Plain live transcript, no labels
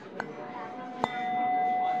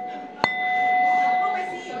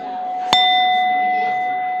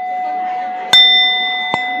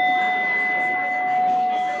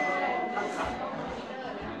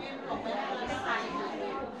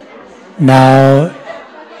Now,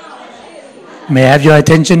 may I have your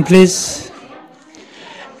attention, please?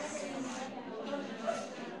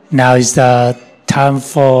 Now is the time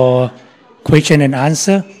for question and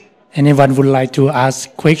answer. Anyone would like to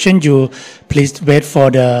ask question, you please wait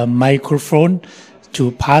for the microphone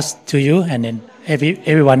to pass to you, and then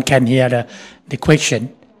everyone can hear the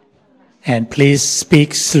question. And please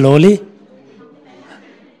speak slowly.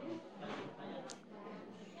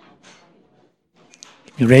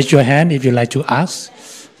 You raise your hand if you like to ask.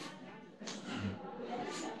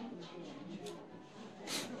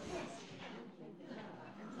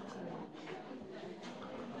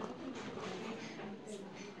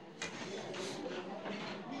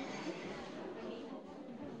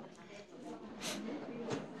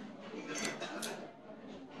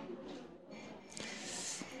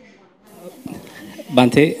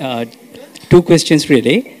 Bhante, two questions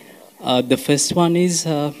really. The first one is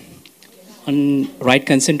on right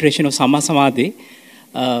concentration of Samma Samadhi.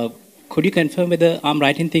 Could you confirm whether I'm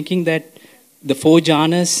right in thinking that the four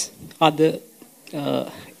jhanas are the,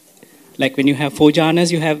 like when you have four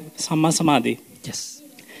jhanas, you have Samma Samadhi? Yes.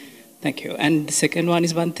 Thank you. And the second one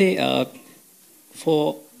is, Bhante,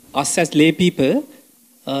 for us as lay people,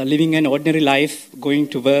 living an ordinary life, going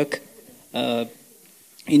to work,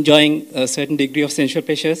 enjoying a certain degree of sensual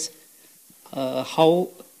pleasures, how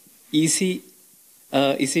easy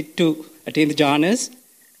is it to attain the jhanas?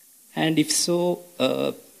 And if so,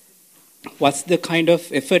 what's the kind of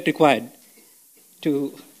effort required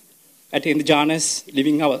to attain the jhanas,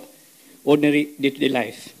 living our ordinary day-to-day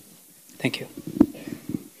life? Thank you.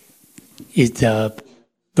 It's a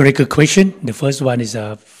very good question. The first one is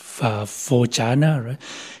for jhana, right?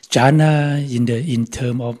 Jhana in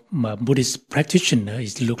term of Buddhist practitioner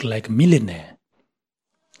is look like millionaire.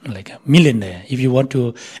 Like a millionaire. If you want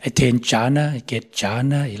to attain jhana, get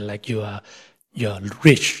jhana, it's like you're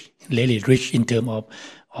rich, really rich in term of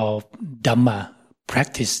Dhamma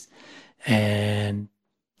practice. And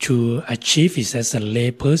to achieve it as a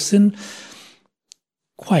lay person,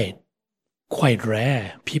 quite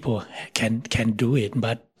rare. People can do it,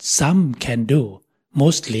 but some can do.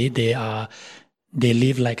 Mostly they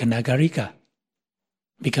live like a Nagarika,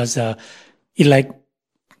 because it like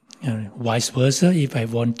vice versa. If I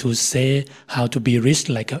want to say how to be rich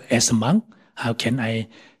like as a monk, how can I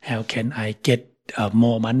get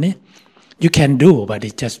more money? You can do, but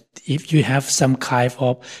it just if you have some kind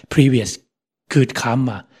of previous good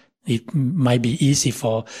karma, it might be easy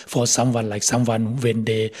for someone when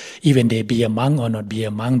they be a monk or not be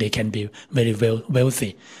a monk, they can be very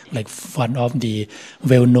wealthy. Like one of the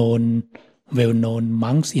well-known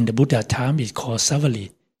monks in the Buddha time is called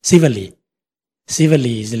Sivali. Sivali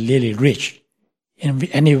is really rich. And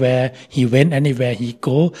anywhere he went, anywhere he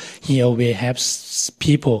go, he always has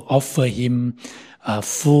people offer him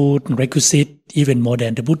food, requisite, even more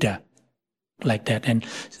than the Buddha. Like that. And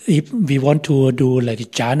if we want to do like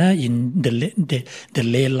jhana in the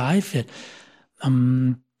lay life,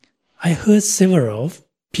 I heard several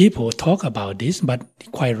people talk about this, but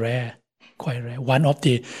quite rare. One of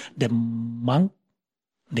the monk,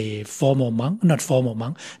 the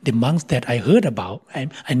the monks that I heard about,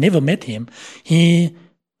 I never met him. He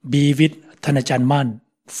be with Thanachan Man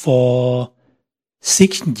for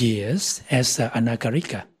 6 years as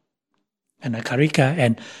anakarika,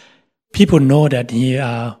 and people know that he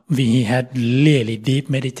had really deep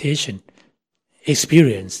meditation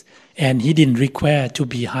experience, and he didn't require to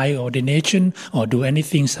be high ordination or do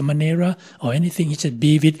anything samanera or anything. He just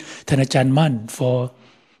be with Thanachan Man for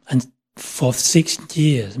 6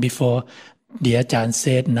 years before the Ajahn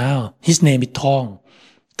said, now his name is Thong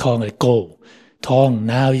like go. Thong,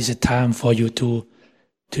 now is the time for you to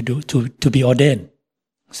be ordained.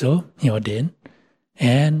 So he ordained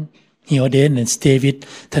and stay with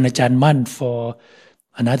Thanachan Man for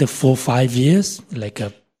another 4-5 years, like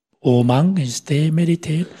a old monk, and stay,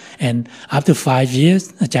 meditate. And after 5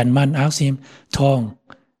 years, Ajahn Man asked him, Thong,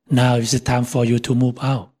 now is the time for you to move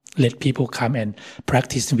out. Let people come and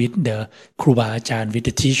practice with the Kruba Ajahn, with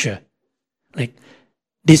the teacher. Like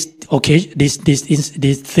this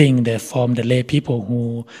thing that from the lay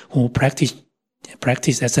people who practice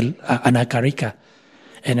as an anakarika.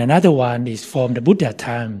 And another one is from the Buddha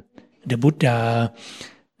time. The Buddha,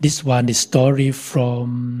 this one is story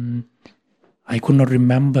from, I could not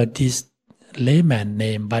remember this layman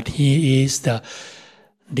name, but he is the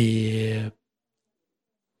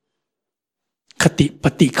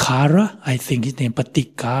Patikara, I think his name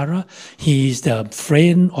Patikara. He is the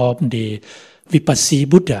friend of the Vipassi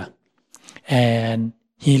Buddha, and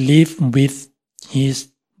he lived with his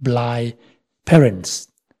blind parents,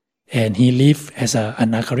 and he lived as an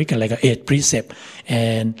anakarika, like an 8 precept,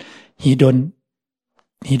 and he don't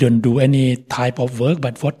do any type of work,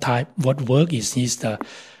 but what work is he's the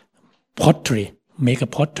pottery, make a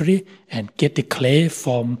pottery and get the clay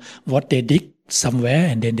from what they dig somewhere,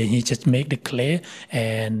 and then he just make the clay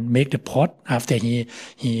and make the pot. After he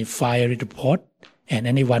fire the pot, and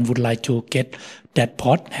anyone would like to get that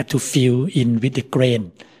pot have to fill in with the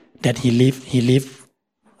grain that he live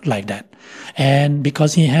like that. And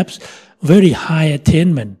because he has very high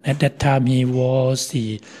attainment at that time, he was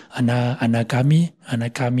the anagami,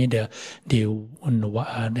 the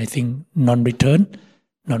I think non-return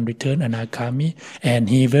anagami, and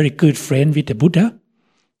he very good friend with the Buddha,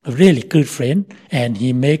 a really good friend, and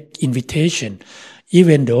he make invitation.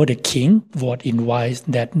 Even though the king would invite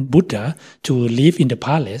that Buddha to live in the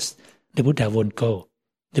palace, the Buddha won't go.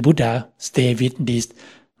 The Buddha stay with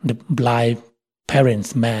the blind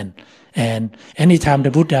parents man. And anytime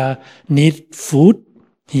the Buddha need food,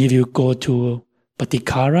 he will go to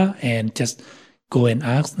Patikara and just go and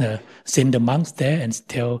send the monks there and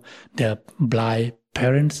tell the blind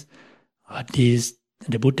parents,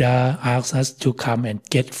 the Buddha asks us to come and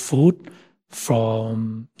get food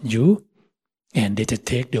from you, and they just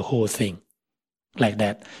take the whole thing like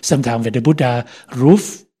that. Sometimes with the Buddha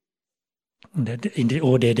roof, in the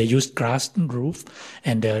old day they used grass roof,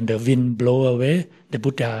 and the wind blow away the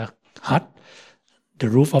Buddha hut, the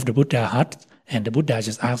roof of the Buddha hut, and the Buddha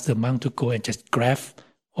just asked the monk to go and just grab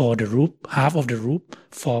all the roof, half of the roof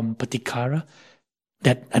from Patikara.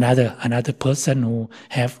 That another person who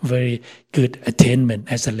have very good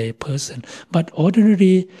attainment as a lay person. But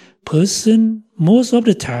ordinary person, most of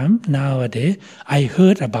the time nowadays, I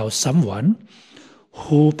heard about someone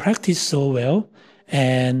who practice so well,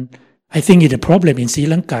 and I think it's a problem in Sri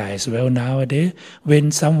Lanka as well nowadays, when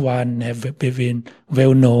someone have been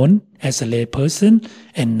well known as a lay person,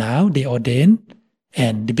 and now they ordain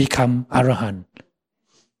and they become Arahant.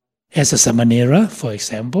 As a Samanera, for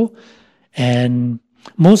example, and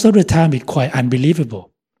most of the time it's quite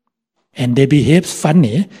unbelievable. And they behave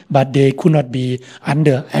funny, but they could not be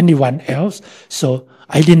under anyone else. So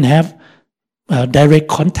I didn't have direct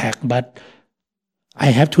contact, but I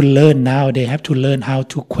have to learn now. They have to learn how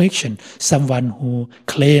to question someone who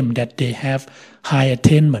claim that they have high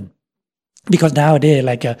attainment. Because nowadays,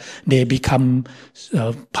 they become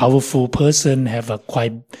a powerful person, have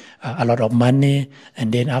quite a lot of money,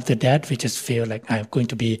 and then after that, we just feel like I'm going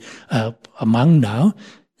to be a monk now.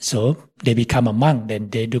 So they become a monk. Then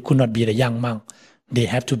they could not be the young monk. They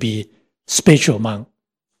have to be special monk.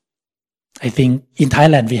 I think in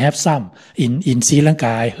Thailand we have some. In Sri Lanka,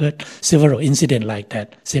 I heard several incidents like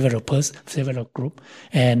that, several group,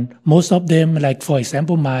 and most of them, like for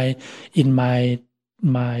example,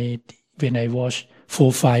 when I watch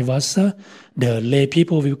 4-5 Vassa, the lay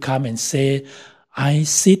people will come and say, I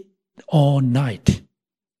sit all night.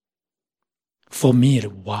 For me,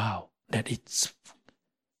 wow,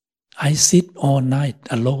 I sit all night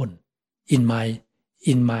alone in my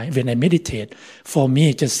when I meditate. For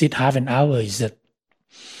me, just sit half an hour it's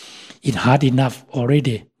hard enough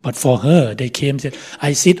already. But for her, they came and said,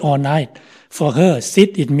 I sit all night. For her,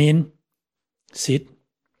 sit, it means sit.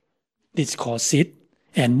 It's called sit.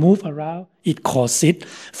 And move around, it calls sit.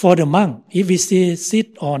 For the monk, if we say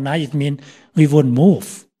sit all night, it means we won't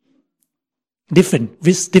move. Different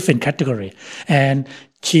category. And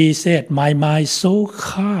she said, my mind is so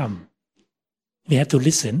calm. We have to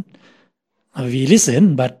listen. We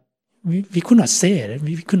listen, but we could not say it.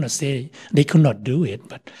 We could not say, they could not do it.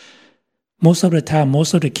 But most of the time,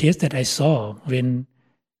 most of the cases that I saw, when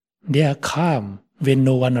they are calm, when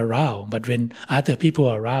no one around, but when other people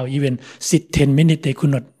are around, even sit 10 minutes, they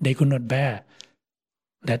could not bear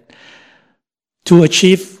that. To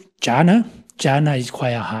achieve jhana is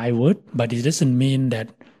quite a high word, but it doesn't mean that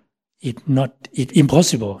it's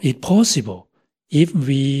impossible. It's possible if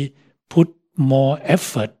we put more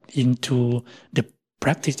effort into the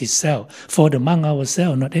practice itself. For the monk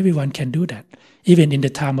ourselves, not everyone can do that. Even in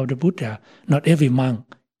the time of the Buddha, not every monk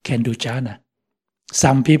can do jhana.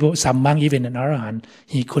 Some monk, even an Arahant,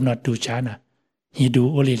 he could not do jhana. He do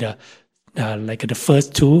only the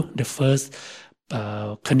first two,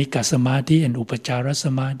 Kanika Samadhi and Upachara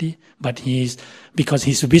Samadhi. But because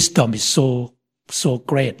his wisdom is so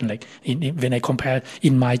great. Like when I compare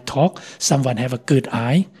in my talk, someone have a good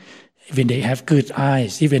eye. When they have good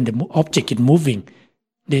eyes, even the object is moving,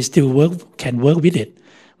 they still can work with it.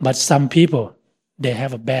 But some people, they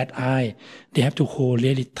have a bad eye. They have to hold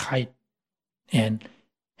really tight and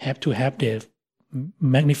have to have the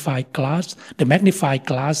magnified glass. The magnified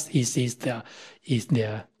glass is there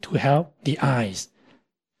to help the eyes.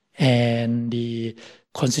 And the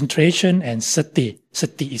concentration and sati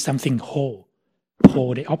is something whole.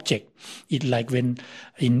 hold the object. It like when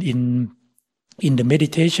in the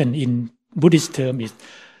meditation in Buddhist term is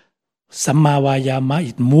Samma Vayama,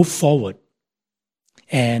 it move forward,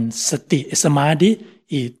 and Sati Samadhi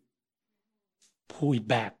it pull it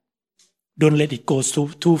back. Don't let it go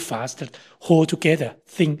too fast. Hold together,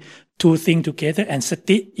 two things together, and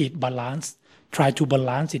Sati it balance. Try to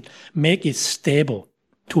balance it, make it stable.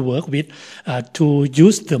 To work with, to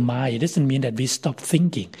use the mind, it doesn't mean that we stop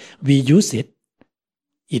thinking. We use it.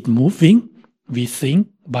 It moving, we think,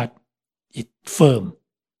 but it firm.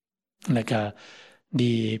 Like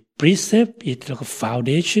the precept is like a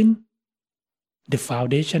foundation. The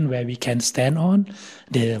foundation where we can stand on.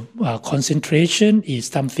 The concentration is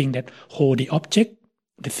something that hold the object,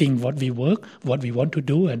 the thing what we work, what we want to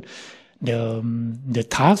do, and the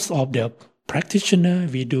task of the practitioner.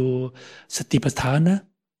 We do Satipatthana.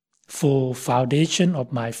 For foundation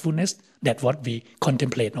of mindfulness, that's what we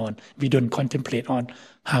contemplate on. We don't contemplate on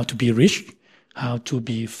how to be rich, how to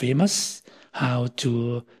be famous, how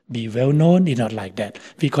to be well known. It's not like that.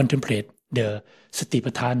 We contemplate the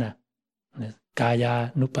Satipatthana,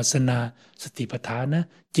 Kaya Nupassana Satipatthana,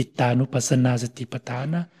 Citta Nupassana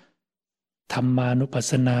Satipatthana, Dhamma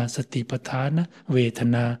Nupassana Satipatthana,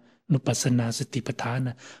 Vedana Nupassana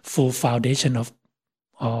Satipatthana. Full foundation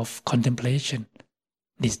of contemplation.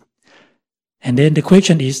 This. And then the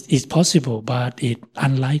question is possible, but it's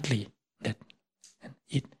unlikely that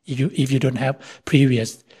if you don't have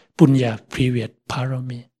previous punya, previous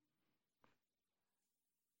parami.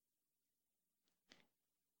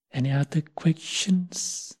 Any other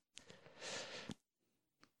questions?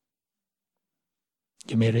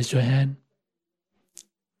 You may raise your hand.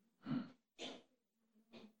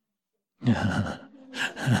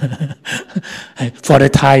 For the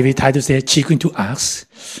Thai, we try to say, "She going to ask."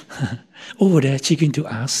 Over there, she going to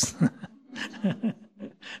ask.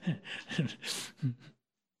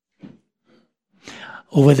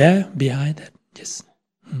 Over there, behind that, yes.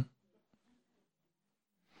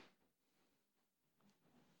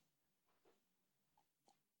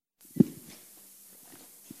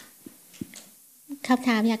 คำถ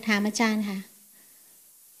ามอยากถามอาจารย์ค่ะ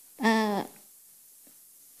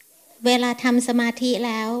เวลาทำสมาธิแ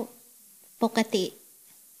ล้วปกติ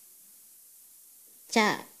จะ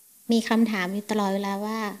มีคำถามอยู่ตลอดเวลา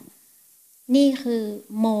ว่านี่คือ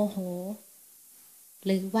โมโหห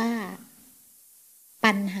รือว่า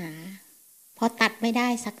ปัญหาเพราะตัดไม่ได้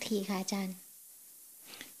สักทีค่ะอาจารย์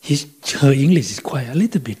Her English is quite a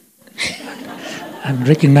little bit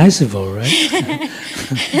unrecognizable, right?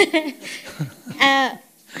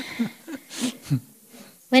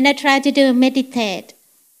 When I try to do meditate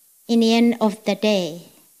in the end of the day,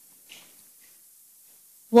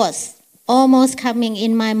 what's almost coming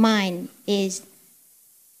in my mind is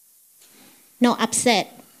not upset,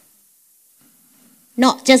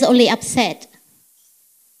 not just only upset,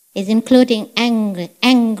 it's including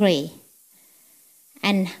angry,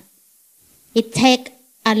 and it takes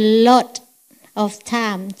a lot of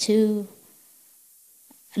time to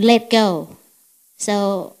let go. So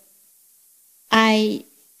I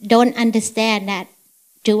don't understand that.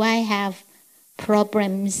 Do I have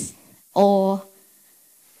problems or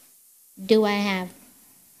do I have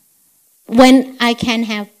when I can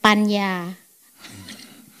have panya?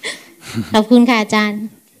 ขอบคุณค่ะอาจารย์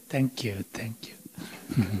Thank you.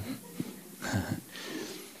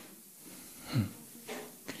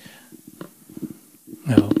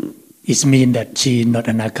 No, it means that she not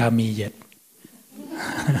anagami yet.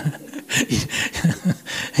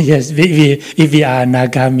 Yes, if we are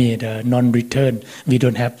anagami, the non-return, we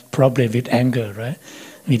don't have problem with anger, right?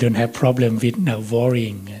 We don't have problem with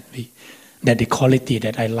worrying. That the quality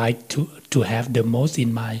that I like to have the most in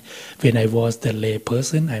my when I was the lay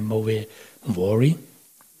person, I'm always worry.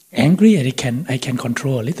 Angry, I can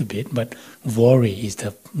control a little bit, but worry is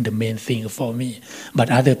the main thing for me. But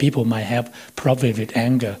other people might have problem with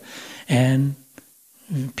anger, and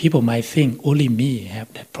people might think only me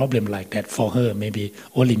have that problem like that. For her, maybe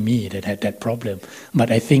only me that had that problem.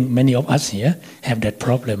 But I think many of us here have that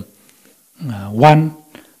problem.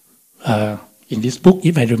 In this book,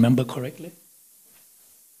 if I remember correctly,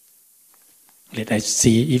 let I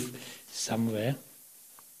see if somewhere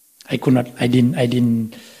I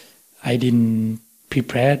didn't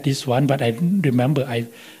prepare this one, but I remember I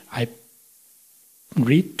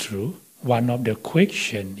read through one of the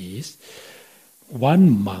question is one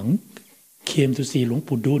monk came to see Luang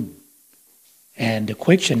Pu Dun, and the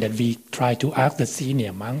question that we try to ask the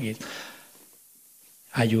senior monk is,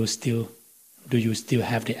 do you still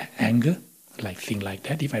have the anger? Like thing like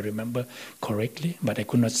that, if I remember correctly, but I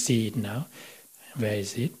could not see it now. Where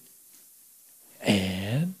is it?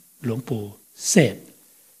 And Luang Pu said,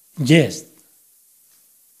 yes,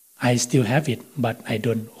 I still have it, but I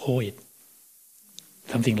don't hold it.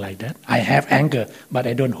 Something like that. I have anger, but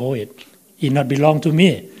I don't hold it. It not belong to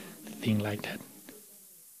me. Thing like that.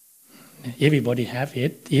 Everybody have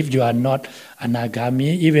it. If you are not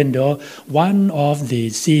anagami, even though one of the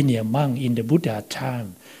senior monk in the Buddha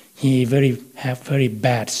time, he have very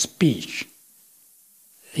bad speech.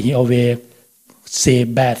 He always say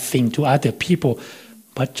bad thing to other people.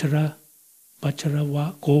 Bachara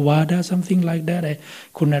Govada, something like that. I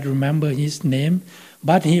could not remember his name.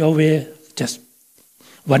 But he always just,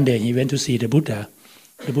 one day he went to see the Buddha.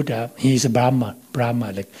 The Buddha, he is a Brahma,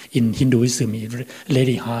 like in Hinduism, he is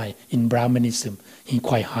very high. In Brahmanism, he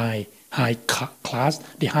quite high class,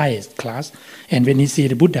 the highest class. And when he see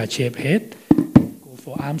the Buddha shaved head, go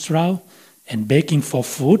for arms round and begging for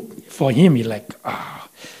food, for him, he like, I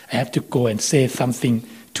have to go and say something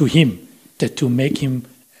to him to make him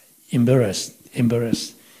embarrassed.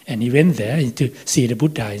 And he went there to see the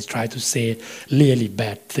Buddha and tried to say really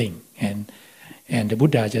bad thing. And the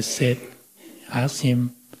Buddha just said, asked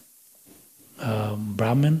him,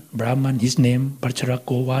 Brahman, his name, Bachara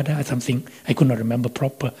Govada, something, I could not remember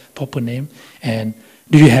proper name. And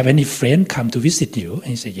do you have any friend come to visit you? And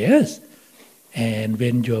he said, yes. And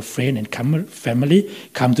when your friend and family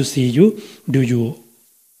come to see you, do you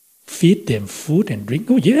feed them food and drink?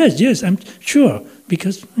 Oh, yes, I'm sure,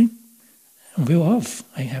 because I'm well off.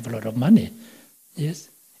 I have a lot of money. Yes.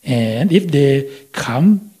 And if they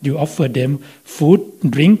come, you offer them food,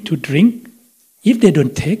 drink to drink. If they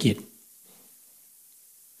don't take it,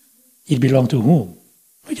 it belongs to whom?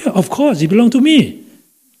 Yeah, of course, it belongs to me.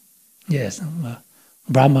 Yes,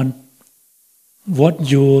 Brahman, what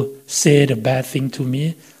you say the bad thing to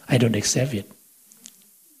me, I don't accept it.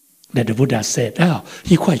 That the Buddha said,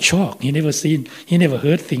 he quite shocked. He never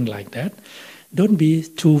heard things like that. Don't be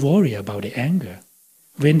too worried about the anger.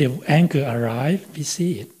 When the anger arrives, we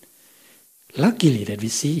see it. Luckily that we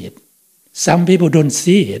see it. Some people don't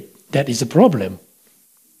see it. That is a problem.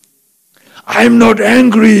 I'm not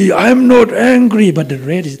angry, but the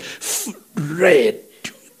red is red.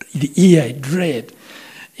 The ear is red.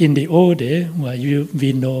 In the old day,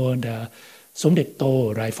 we know the Somdet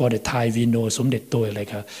To, right? For the Thai, we know Somdet To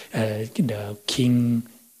like the king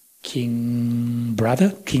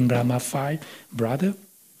brother, King Rama V brother.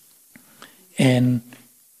 And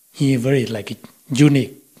he very like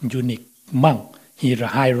unique monk. He had a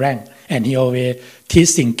high rank, and he always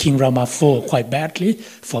teasing King Rama IV quite badly.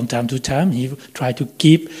 From time to time, he tried to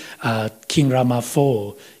keep King Rama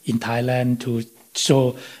IV in Thailand to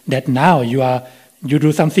show that now you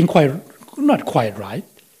do something not quite right.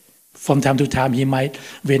 From time to time, he might,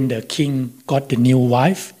 when the king got the new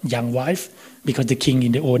wife, young wife, because the king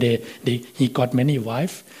in the old day, he got many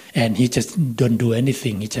wives, and he just don't do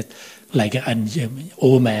anything. He just like an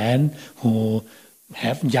old man who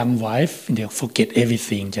have young wife, they forget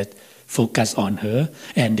everything, just focus on her.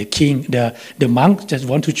 And the king, the monk just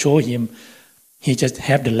want to show him, he just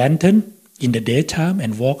have the lantern in the daytime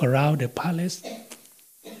and walk around the palace.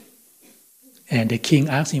 And the king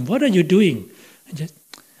asked him, what are you doing? And just,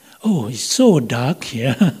 it's so dark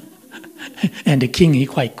here. And the king, he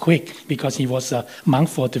quite quick, because he was a monk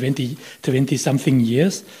for 20 something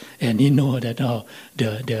years, and he know that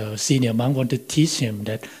the senior monk want to teach him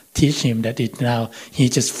that it now he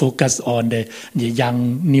just focus on the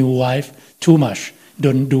young new wife too much.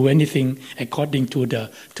 Don't do anything according to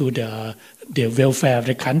the welfare of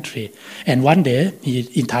the country. And one day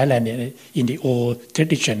in Thailand, in the old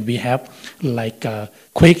tradition, we have like a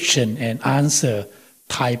question and answer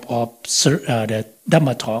type of the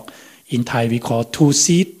Dhamma talk. In Thai, we call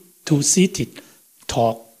two-seated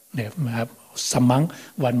talk. We have some monk,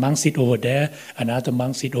 one monk sit over there, another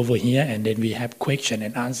monk sit over here, and then we have question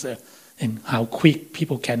and answer, and how quick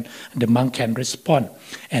the monk can respond.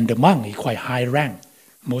 And the monk is quite high rank.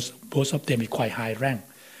 Most of them is quite high rank.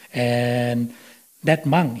 And that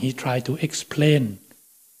monk, he tried to explain,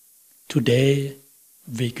 today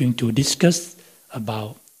we're going to discuss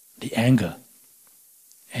about the anger.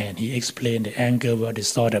 And he explained the anger, what the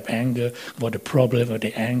sort of anger, what the problem of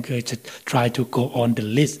the anger. Just try to go on the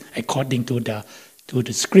list according to the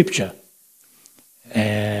scripture.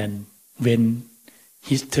 And when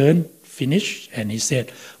his turn finished, and he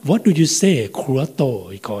said, "What do you say,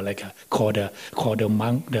 Kruato?" He called the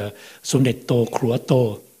monk, the Somdet To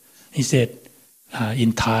Kruato. He said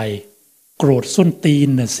in Thai, "Grod son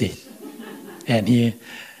teen na si." And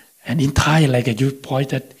in Thai, like you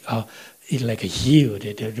pointed. It's like a heel,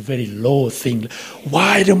 the very low thing.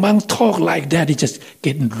 Why the monk talk like that? He just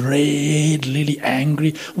getting red, really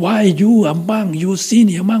angry. Why you a monk, you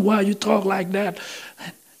senior monk, why you talk like that?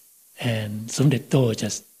 And Somdeto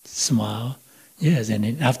just smiled. Yes, and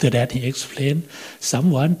then after that he explained,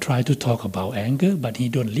 someone tried to talk about anger, but he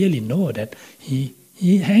don't really know that he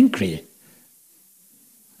angry.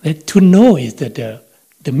 That to know is the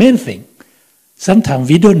main thing. Sometimes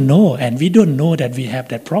we don't know, and we don't know that we have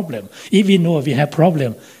that problem. If we know we have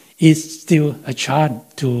problem, it's still a chance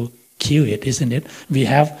to kill it, isn't it? We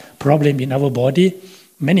have problem in our body.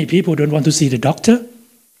 Many people don't want to see the doctor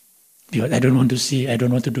because I don't want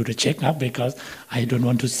to do the checkup because I don't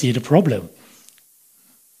want to see the problem.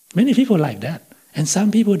 Many people like that. And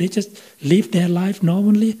some people, they just live their life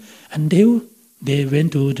normally until they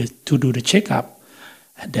went to do the checkup.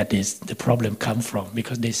 And that is the problem come from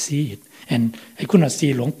because they see it. And I could not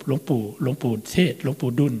see Long Pu Tet, Long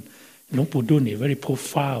Pu Dun. Long Pu Dun is very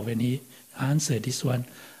profound when he answered this one.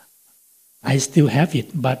 I still have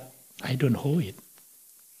it, but I don't hold it.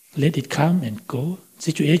 Let it come and go.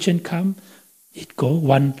 Situation come, it go.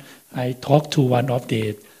 I talked to one of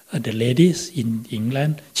the ladies in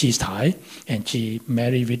England. She's Thai, and she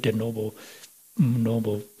married with the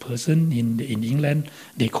noble person in England.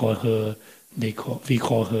 We call her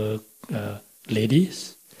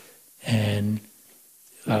ladies, and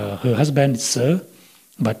her husband is sir,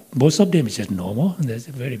 but both of them is just normal. They're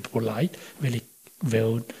very polite, very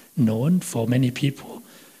well known for many people.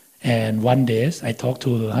 And one day I talked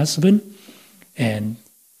to her husband, and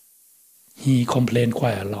he complained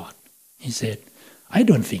quite a lot. He said, I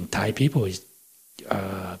don't think Thai people is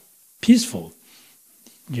peaceful.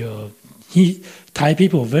 Thai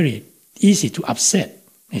people are very easy to upset.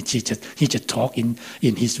 And he just talk in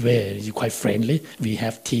his way. He's quite friendly. We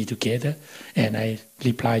have tea together. And I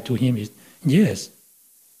replied to him, yes,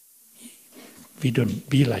 we don't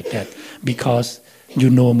be like that because you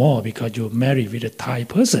know more because you're married with a Thai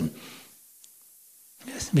person.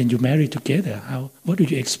 Yes, when you marry together, what do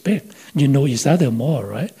you expect? You know each other more,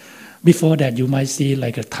 right? Before that, you might see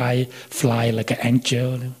like a Thai fly like an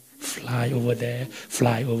angel, fly over there,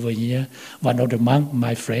 fly over here. One of the monk,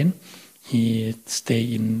 my friend, he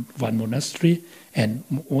stayed in one monastery, and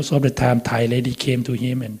most of the time Thai lady came to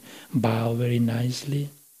him and bow very nicely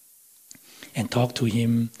and talk to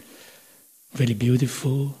him, very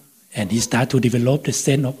beautiful. And he started to develop the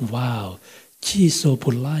sense of, wow, she's so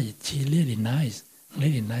polite, she's really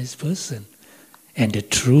nice person. And the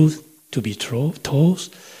truth to be told,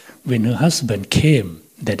 when her husband came,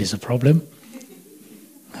 that is a problem.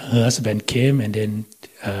 Her husband came, and then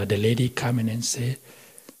the lady come in and say,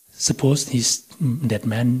 suppose that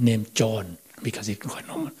man named John, because he's quite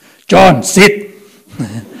normal. John, sit!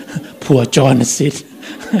 Poor John, sit.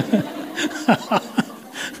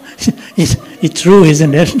 It's true,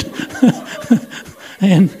 isn't it?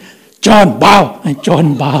 And John, bow! And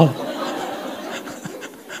John, bow.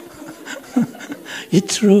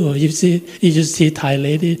 It's true. You see Thai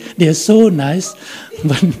lady, they are so nice.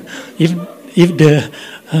 But if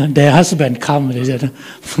their husband come, they said,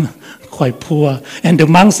 quite poor. And the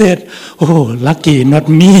monk said, oh, lucky, not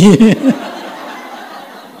me.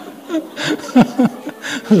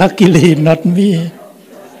 Luckily, not me.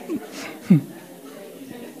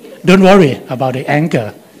 Don't worry about the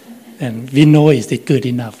anger. And we know it's good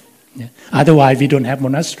enough. Yeah. Otherwise, we don't have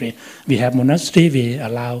monastery. We have monastery. We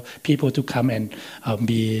allow people to come and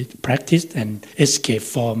be practiced and escape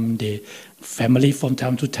from the family from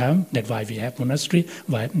time to time. That's why we have monastery.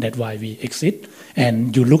 That's why we exist.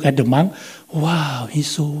 And you look at the monk. Wow, he's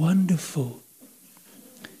so wonderful.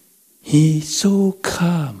 He's so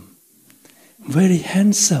calm, very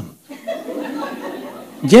handsome.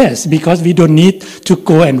 Yes, because we don't need to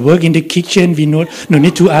go and work in the kitchen. We no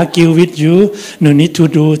need to argue with you. No need to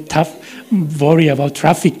worry about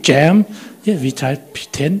traffic jam. Yeah, we try to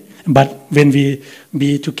pretend. But when we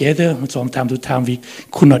be together from time to time, we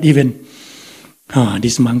could not even.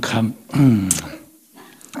 This monk come.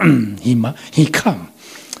 He come.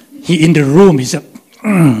 He in the room. He's a.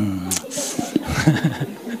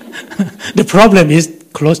 The problem is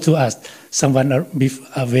close to us. Someone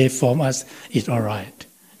away from us is all right.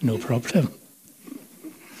 No problem.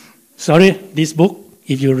 Sorry, this book,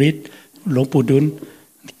 if you read Long Pu Dun,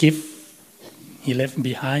 gift he left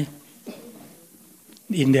behind.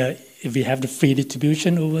 We have the free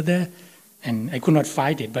distribution over there, and I could not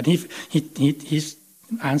find it, but his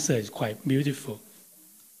answer is quite beautiful.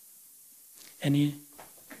 Any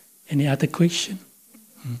other question?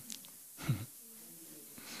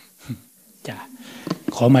 Yeah.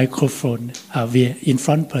 ขอไมโครโฟนin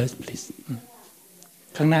front first please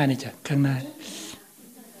ข้างหน้านี่จ้ะข้างหน้า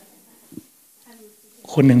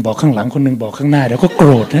คนหนึ่งบอกข้างหลังคนหนึ่งบอกข้างหน้าเดี๋ยวก็โกร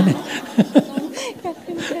ธนะเนี่ย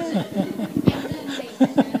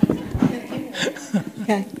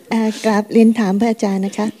กราบเรียนถามพระอาจารย์น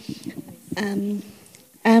ะคะ I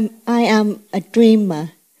am a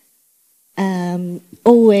dreamer.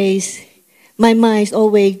 Always, my mind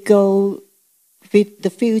always go with the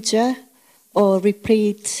future or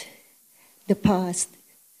repeat the past.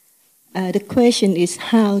 The question is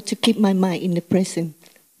how to keep my mind in the present.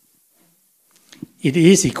 It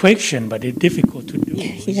is a question, but it's difficult to do.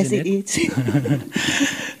 Yes, it is.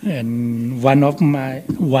 And one of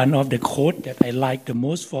the quote that I like the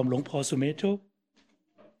most from Luang Por Sumeto,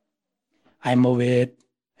 I'm aware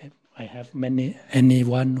I have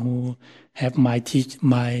anyone who have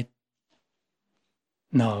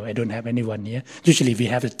no, I don't have anyone here. Usually we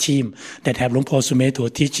have a team that have Luang Por Sumeto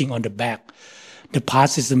teaching on the back. The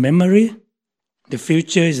past is the memory, the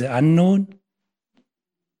future is the unknown,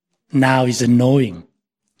 now is the knowing.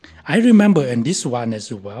 I remember in this one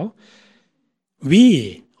as well,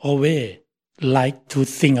 we always like to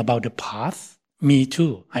think about the past. Me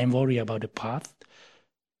too. I'm worried about the past.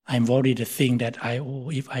 I'm worried the thing that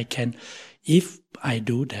if I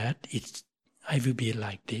do that, I will be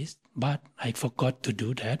like this. But I forgot to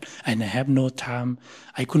do that, and I have no time.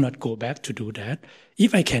 I could not go back to do that.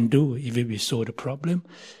 If I can do, it will be solve the problem.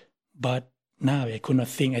 But now I could not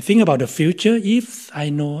think. I think about the future. If I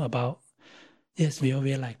know about, yes, we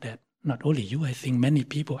always like that. Not only you, I think many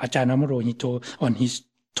people. Ajahn Amaro, he told on his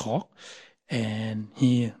talk, and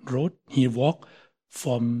he walked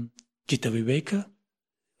from Chittaviveka,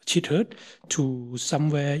 Chithurst, to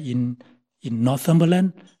somewhere in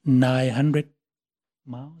Northumberland, 900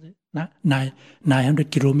 miles,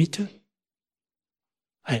 900 kilometers.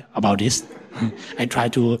 About this, I try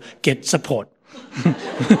to get support,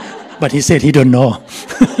 but he said he don't know.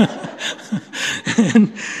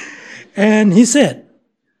 and he said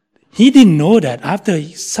he didn't know that after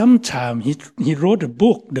some time he wrote a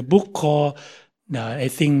book. The book called I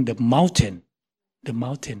think the mountain.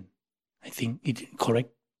 I think it correct.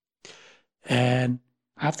 And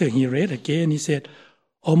after he read again, he said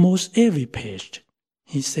almost every page.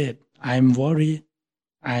 He said, I'm worried,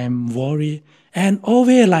 and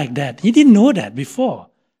always like that. He didn't know that before.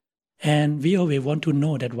 And we always want to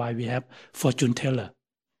know that why we have fortune teller.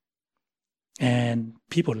 And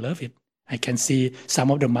people love it. I can see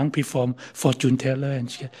some of the monks perform fortune teller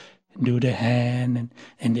and do the hand,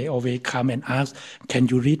 and they always come and ask, can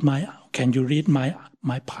you read my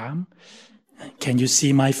palm? Can you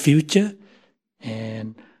see my future?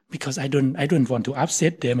 And because I don't want to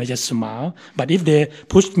upset them, I just smile. But if they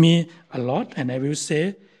push me a lot, and I will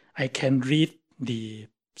say, I can read the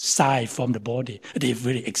sign from the body. They're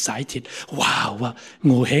very excited. Wow,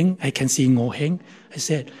 Ngo Heng, I can see Ngo Heng. I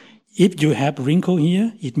said, if you have wrinkle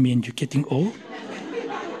here, it means you're getting old.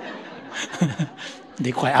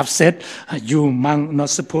 They're quite upset. You monk not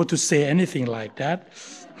supposed to say anything like that.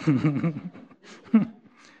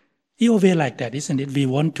 It's always like that, isn't it? We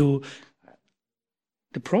want to.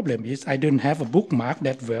 The problem is I don't have a bookmark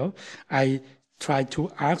that well. I try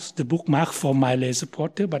to ask the bookmark for my lay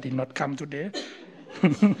supporter, but it not come today.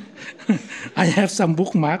 I have some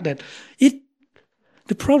bookmark that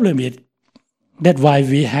the problem is that's why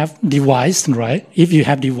we have device, right? If you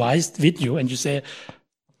have device with you and you say,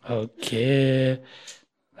 okay,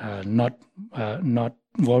 not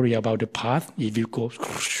worry about the path, it will go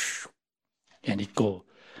and it go.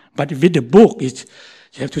 But with the book, you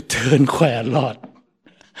have to turn quite a lot.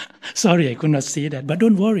 Sorry, I could not see that. But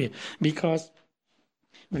don't worry, because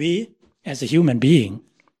we, as a human being,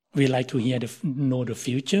 we like to know the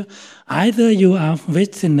future. Either you are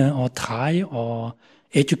Westerner or Thai or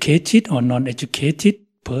educated or non-educated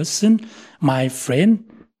person. My friend,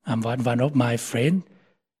 one of my friends,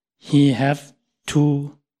 he have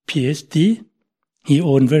 2 PhD. He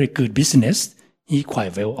own very good business. He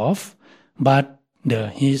quite well off. But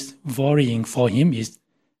his worrying for him is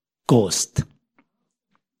ghost.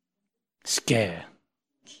 Scare.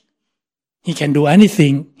 He can do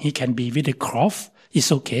anything. He can be with a crop.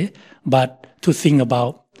 It's okay. But to think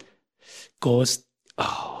about ghost,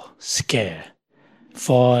 scare.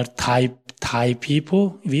 For Thai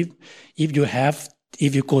people, if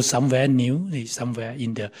you go somewhere new, somewhere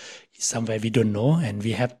we don't know, and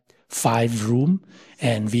we have 5 rooms,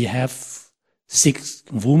 and we have 6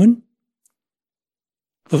 women,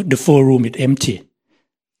 the 4 room is empty.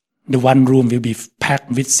 The 1 room will be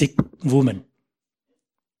packed with 6 women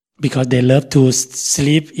because they love to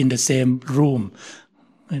sleep in the same room,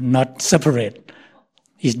 not separate.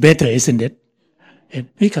 It's better, isn't it?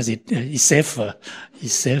 Because it's safer.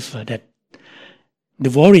 It's safer. That the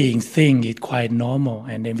worrying thing is quite normal,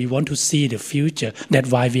 and then we want to see the future. That's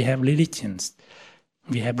why we have religions.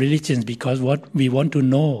 We have religions because what we want to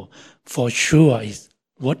know for sure is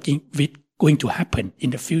what is going to happen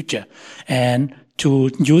in the future, and to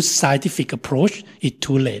use scientific approach, it's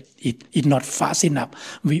too late. It's not fast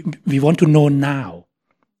enough. We want to know now.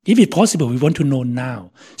 If it's possible, we want to know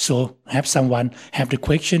now. So have someone have the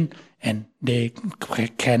question and they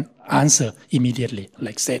can answer immediately.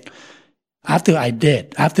 Like said, after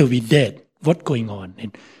we dead, what's going on?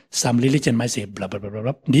 And some religion might say blah, blah, blah, blah,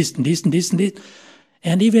 blah, this.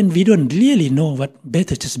 And even we don't really know what,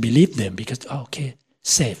 better just believe them because, okay,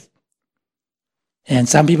 safe. And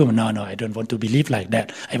some people, no, I don't want to believe like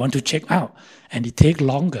that. I want to check out. And it takes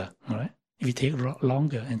longer, all right? It takes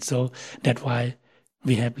longer. And so that's why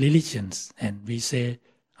we have religions. And we say,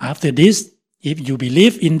 after this, if you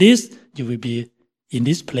believe in this, you will be in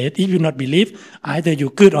this place. If you not believe, either you're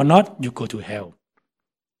good or not, you go to hell.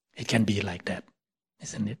 It can be like that,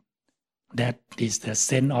 isn't it? That is the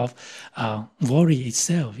sense of worry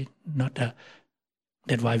itself.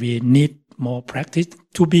 That's why we need more practice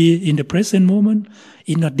to be in the present moment.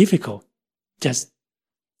 It's not difficult. Just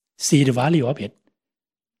see the value of it.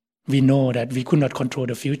 We know that we could not control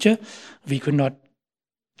the future. We could not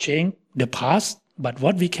change the past. But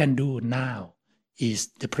what we can do now is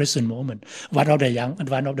the present moment. One of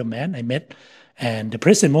the men I met, and the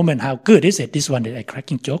present moment, how good is it? This one is a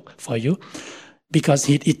cracking joke for you. Because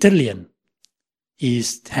he's Italian.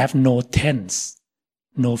 Have no tense,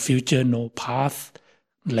 no future, no past.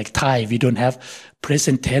 Like Thai, we don't have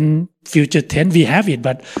present tense, future tense. We have it,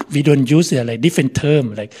 but we don't use it like different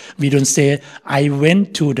term. Like we don't say, I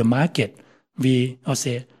went to the market. We all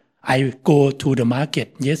say, I go to the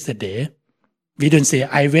market yesterday. We don't say,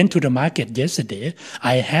 I went to the market yesterday.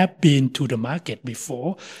 I have been to the market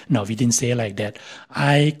before. No, we didn't say like that.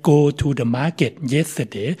 I go to the market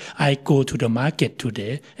yesterday. I go to the market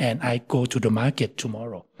today. And I go to the market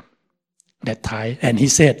tomorrow. That Thai. And he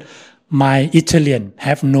said, my Italian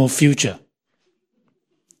have no future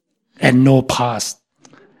and no past.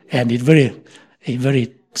 And it's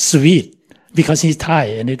very sweet because he's Thai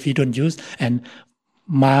and we don't use. And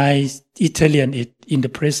my Italian is in the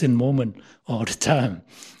present moment all the time.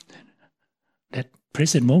 That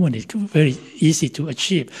present moment is very easy to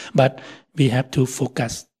achieve, but we have to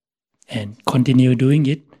focus and continue doing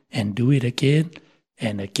it and do it again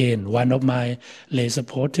and again. One of my lay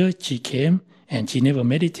supporters, she came and she never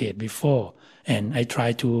meditated before. And I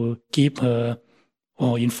tried to give her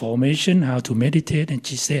all information how to meditate. And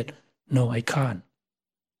she said, no, I can't.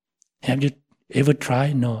 Have you ever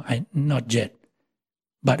tried? No, not yet.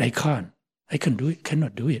 But I can't. I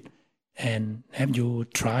cannot do it. And have you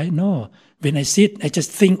tried? No. When I sit, I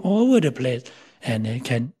just think all over the place. And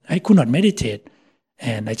I could not meditate.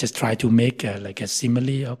 And I just try to make like a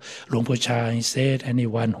simile of Luang Por Chah. He said,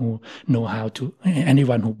 anyone who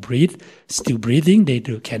breathe, still breathing, they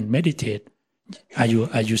can meditate. Are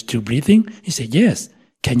you still breathing? He said, yes.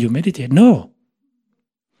 Can you meditate? No.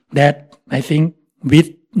 That I think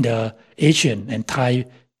with the Asian and Thai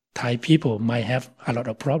people might have a lot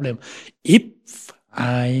of problem. If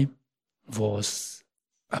I was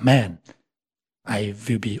a man, I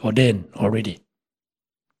will be ordained already.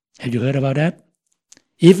 Have you heard about that?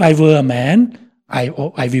 If I were a man, I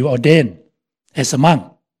will ordain as a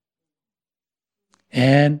monk.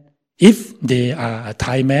 And if they are a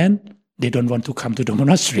Thai man, they don't want to come to the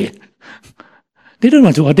monastery. They don't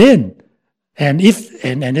want to ordain. And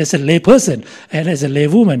as a lay person and as a lay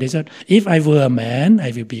woman, they said, if I were a man,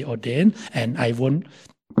 I will be ordained, and I won't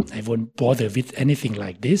bother with anything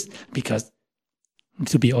like this, because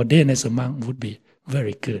to be ordained as a monk would be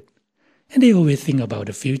very good. And they always think about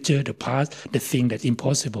the future, the past, the thing, that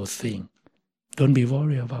impossible thing. Don't be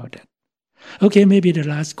worried about that. Okay, maybe the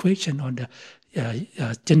last question on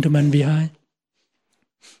the gentleman behind.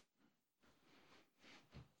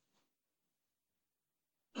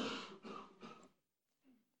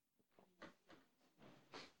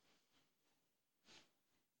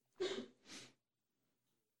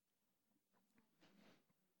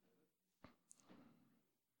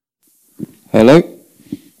 Hello.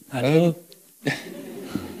 Hello.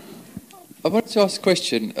 I wanted to ask a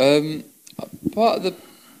question. Part of the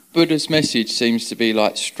Buddha's message seems to be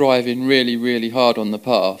like striving really, really hard on the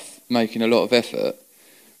path, making a lot of effort.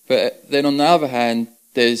 But then on the other hand,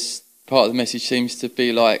 there's part of the message seems to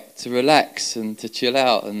be like to relax and to chill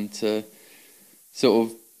out and to sort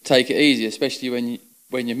of take it easy, especially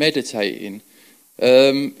when you're meditating.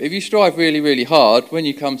 If you strive really, really hard, when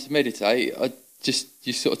you come to meditate,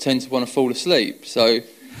 you sort of tend to want to fall asleep. So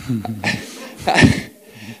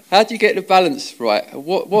how do you get the balance right?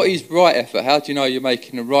 What is right effort? How do you know you're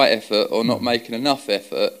making the right effort or not making enough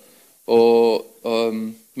effort, or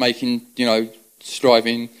making,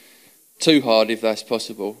 striving too hard if that's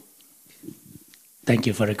possible? Thank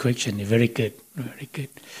you for the question. Very good. Very good.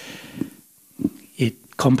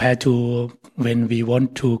 compared to when we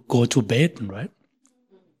want to go to bed, right?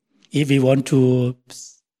 If we want to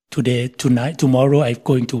tomorrow I'm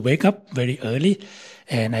going to wake up very early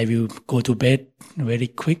and I will go to bed very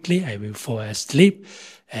quickly. I will fall asleep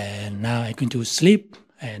and now I'm going to sleep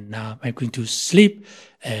and now I'm going to sleep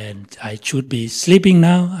and I should be sleeping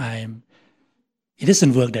now. It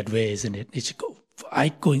doesn't work that way, isn't it? It's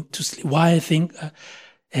I'm going to sleep. Why I think,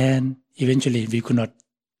 and eventually we could not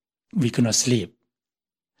sleep.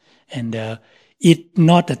 And it's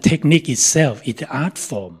not a technique itself; it's an art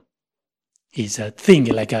form. It's a thing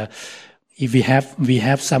like if we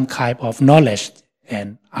have some kind of knowledge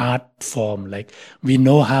and art form, like we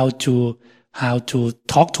know how to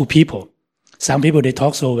talk to people. Some people they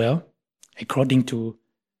talk so well, according to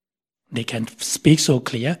they can speak so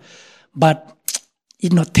clear, but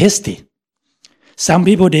it's not tasty. Some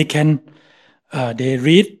people they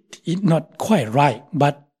read it not quite right,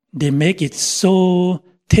 but they make it so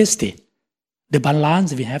tasty. The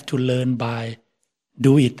balance we have to learn by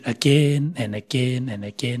do it again and again and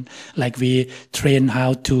again. Like we train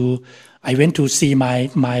how to. I went to see my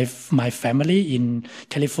family in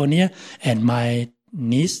California, and my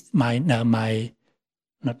niece, my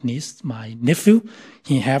nephew,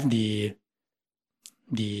 he have the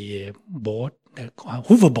board, the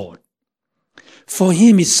hoverboard. For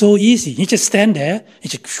him, it's so easy. He just stand there.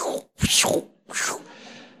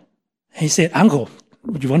 He said, "Uncle,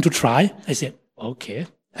 you want to try?" I said, "Okay,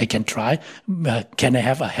 I can try. Can I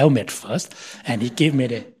have a helmet first?" And he gave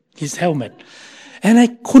me his helmet. And I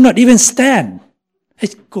could not even stand.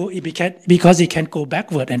 Because he can go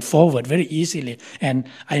backward and forward very easily. And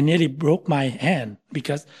I nearly broke my hand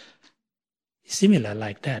because it's similar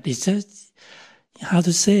like that. It's just how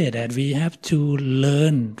to say that we have to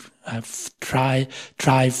learn, try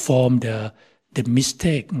from the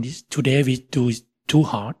mistake. Today we do too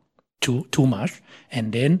hard, too much,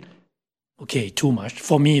 and then too much.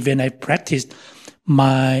 For me, when I practice,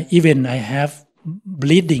 even I have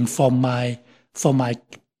bleeding from my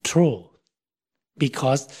throat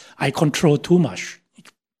because I control too much.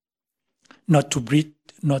 Not to breathe,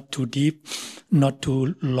 not too deep, not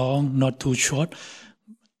too long, not too short.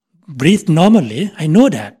 Breathe normally, I know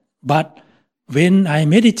that. But when I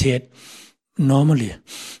meditate, normally,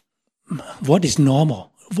 what is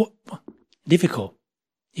normal? Difficult.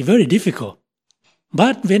 It's very difficult.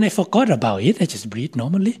 But when I forgot about it, I just breathe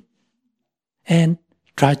normally and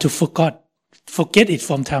try to forget it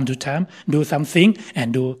from time to time, do something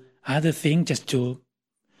and do other thing just to,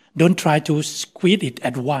 don't try to squeeze it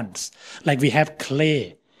at once. Like we have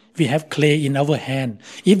clay in our hand.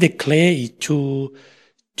 If the clay is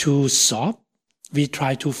too soft, we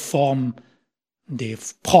try to form the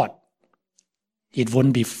pot. It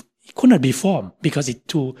could not be formed because it's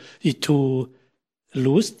too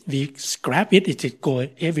loose. We scrap it, it go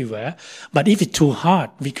everywhere. But if it's too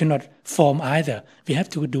hard, we cannot form either. We have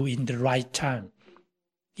to do in the right time.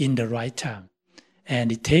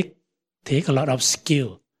 And it take a lot of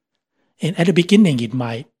skill. And at the beginning, it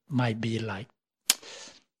might be like,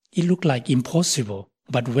 it looked like impossible.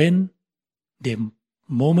 But when the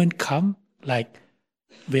moment come, like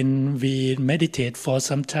when we meditate for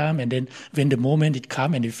some time, and then when the moment it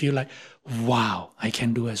come and you feel like, wow, I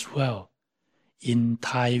can do as well. In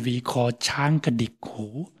Thai, we call chang kadik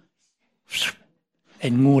hu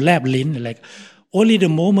and ngu lab lin. Like only the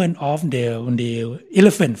moment of the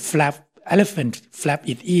elephant flap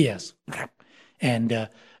its ears, and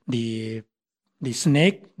the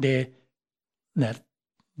snake they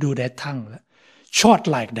do their tongue short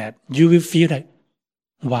like that. You will feel like,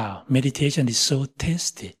 wow, meditation is so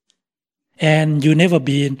tasty, and you never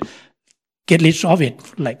get rid of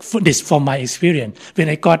it. Like this, from my experience, when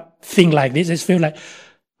I got thing like this, I feel like,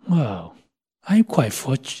 wow, I'm quite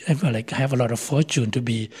fortunate. I have a lot of fortune to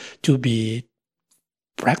be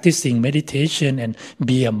practicing meditation and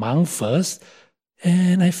be a monk first,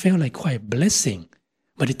 and I feel like quite blessing.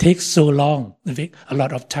 But it takes so long, a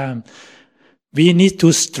lot of time. We need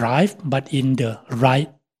to strive, but in the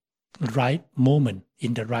right moment,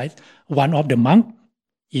 in the right. One of the monk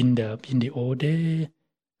in the old day,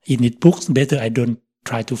 in the books, better I don't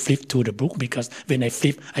try to flip to the book, because when I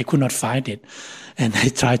flip, I could not find it. And I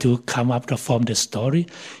try to come up from the story.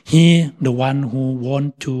 He, the one who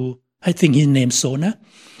want to, I think his name Sona,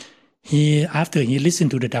 after he listened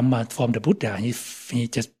to the Dhamma from the Buddha, he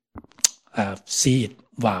just see it.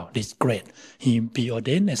 Wow, this is great. He be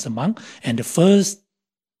ordained as a monk, and the first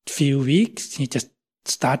few weeks, he just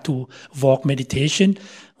start to walk meditation,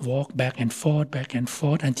 walk back and forth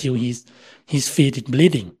until his feet is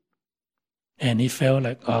bleeding. And he felt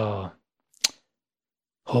like, oh,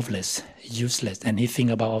 hopeless, useless, and he think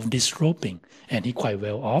about of disrobing, and he quite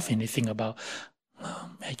well off, and he think about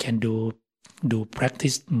I can do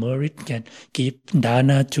practice merit, can give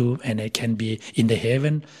dana to, and I can be in the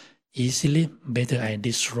heaven easily. Better I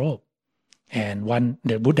disrobe. And one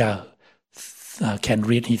the Buddha can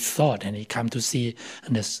read his thought, and he come to see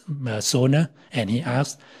the Sona, and he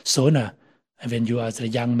asks Sona, when you are a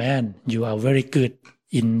young man, you are very good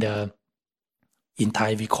in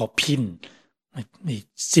Thai we call pin,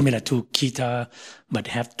 similar to guitar, but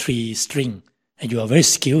have 3 string, and you are very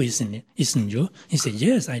skilled, isn't you? He said,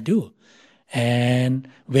 yes, I do. And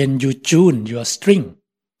when you tune your string,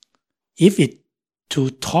 if it to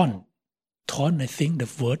tone, I think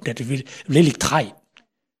the word that is really tight,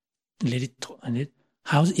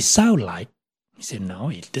 how it sound like? He said, no,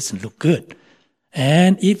 it doesn't look good.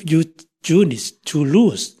 And if you tune is too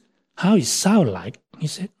loose, how it sound like? He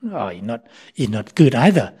said, oh, it's not good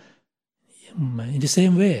either. In the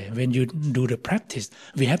same way, when you do the practice,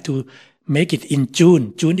 we have to make it in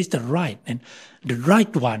tune. Tune is the right, and the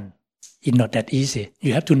right one is not that easy.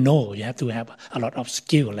 You have to know, you have to have a lot of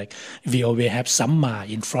skill. Like we always have samma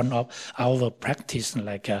in front of our practice,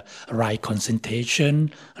 like right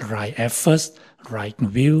concentration, right efforts, right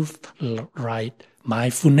will, right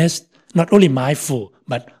mindfulness. Not only mindful,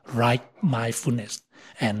 but right mindfulness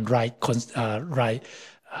and right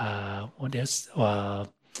what else?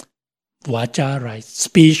 Vacha, right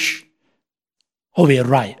speech. Always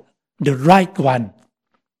right. The right one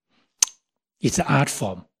is an art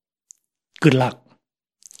form. Good luck.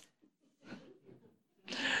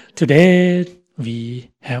 Today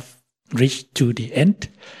we have reached to the end,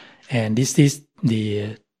 and this is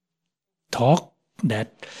the talk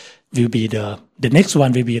that will be the next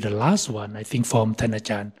one will be the last one, I think, from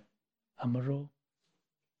Thanachan Amaro.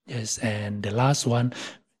 Yes, and the last one.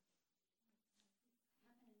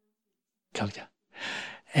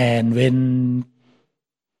 And when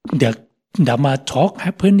the Dhamma talk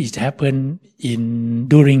happened, it happened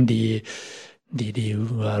during the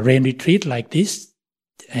rain retreat like this,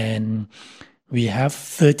 and we have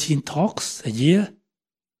 13 talks a year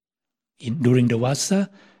during the Vasa.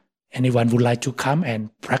 Anyone would like to come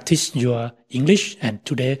and practice your English, and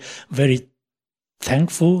today very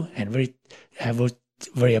thankful and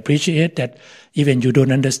very appreciate that even you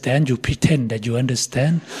don't understand, you pretend that you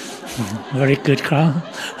understand. Very good crowd.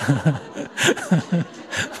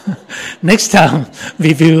 Next time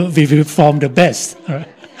we will form the best. Right?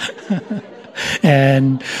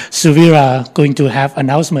 And Suvira going to have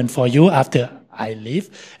announcement for you after I leave,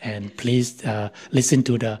 and please listen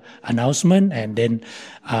to the announcement, and then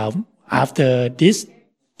after this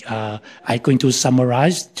I'm going to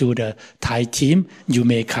summarize to the Thai team. You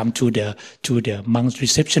may come to the monks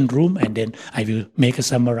reception room, and then I will make a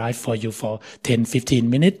summary for you for 10-15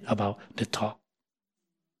 minutes about the talk.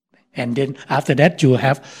 And then after that you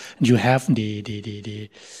have the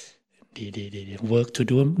work to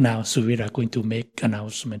do. Now Suvira going to make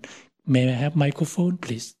announcement. May I have microphone,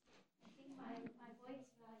 please?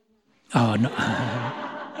 Oh no.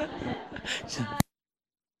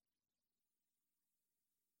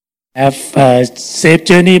 Have a safe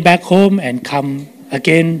journey back home and come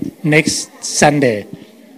again next Sunday.